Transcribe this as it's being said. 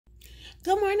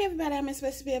Good morning, everybody. I'm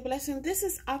supposed to be a blessing. This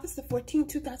is August the 14th,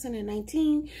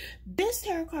 2019. This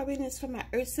tarot card reading is for my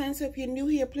Earth sign. So if you're new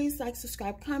here, please like,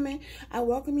 subscribe, comment. I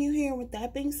welcome you here. With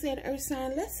that being said, Earth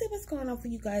sign, let's see what's going on for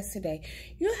you guys today.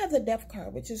 You have the Death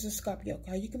card, which is a Scorpio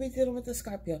card. You could be dealing with a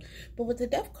Scorpio. But with the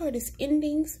Death card, it's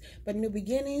endings, but new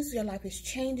beginnings. Your life is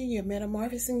changing. You're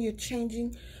metamorphosing. You're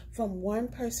changing from one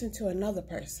person to another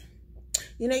person.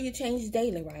 You know, you change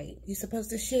daily, right? You're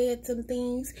supposed to shed some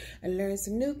things and learn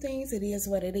some new things. It is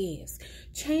what it is.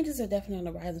 Changes are definitely on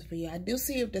the rise for you. I do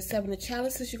see if the Seven of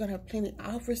Chalices, you're going to have plenty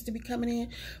of offers to be coming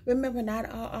in. Remember, not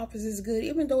all offers is good,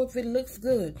 even though if it looks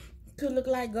good. It could look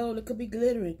like gold. It could be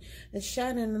glittering and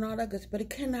shining and all that good, but it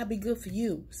cannot be good for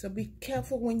you. So be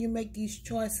careful when you make these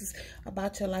choices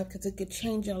about your life, because it could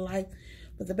change your life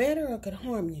for the better or it could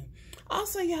harm you.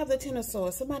 Also, you have the Ten of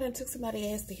Swords. Somebody took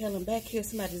somebody's ass to hell and back here.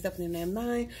 Somebody's definitely in their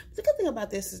mind. But the good thing about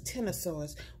this is Ten of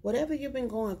Swords. Whatever you've been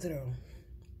going through,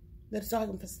 that's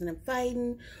talking for some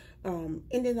fighting,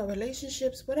 ending the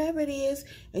relationships, whatever it is,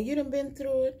 and you done been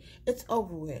through it, it's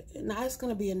over with. Now it's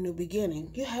going to be a new beginning.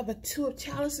 You have a Two of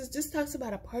Chalices. This talks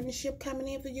about a partnership coming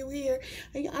in for you here.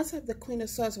 And you also have the Queen of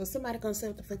Swords, where somebody going to say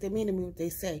what the fuck they mean to me, what they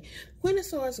say. Queen of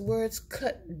Swords words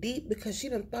cut deep because she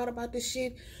done thought about this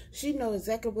shit. She knows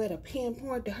exactly where to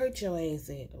pinpoint to hurt your ass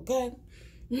at, okay?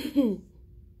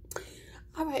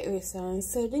 All right, Earth signs.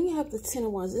 So then you have the Ten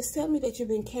of Wands. This tells me that you've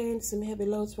been carrying some heavy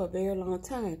loads for a very long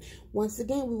time. Once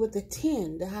again, we with the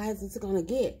 10, the highest it's going to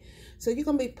get. So you're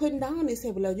going to be putting down this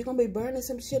heavy load. You're going to be burning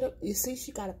some shit up. You see,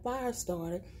 she got a fire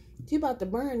started. She's about to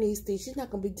burn these things. She's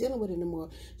not going to be dealing with it anymore.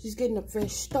 She's getting a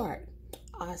fresh start.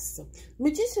 Awesome.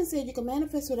 Magician said you can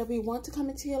manifest whatever you want to come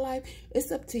into your life.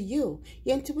 It's up to you.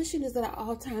 Your intuition is at an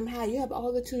all-time high. You have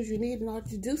all the tools you need in order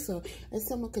to do so. And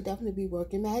someone could definitely be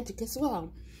working magic as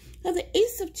well. Now, the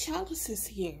Ace of Chalices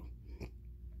here.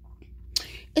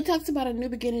 It talks about a new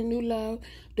beginning, new love,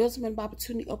 doors of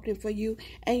opportunity opening for you,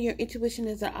 and your intuition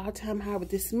is at all-time high with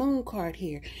this Moon card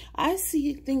here. I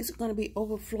see things are going to be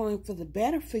overflowing for the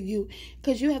better for you,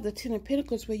 because you have the Ten of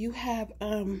Pentacles, where you have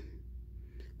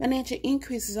financial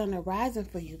increases on the horizon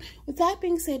for you. With that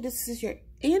being said, this is your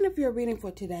end of your reading for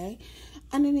today.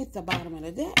 Underneath the bottom of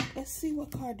the deck, let's see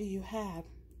what card do you have.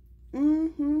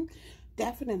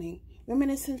 Definitely.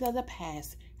 Reminiscence of the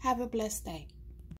past. Have a blessed day.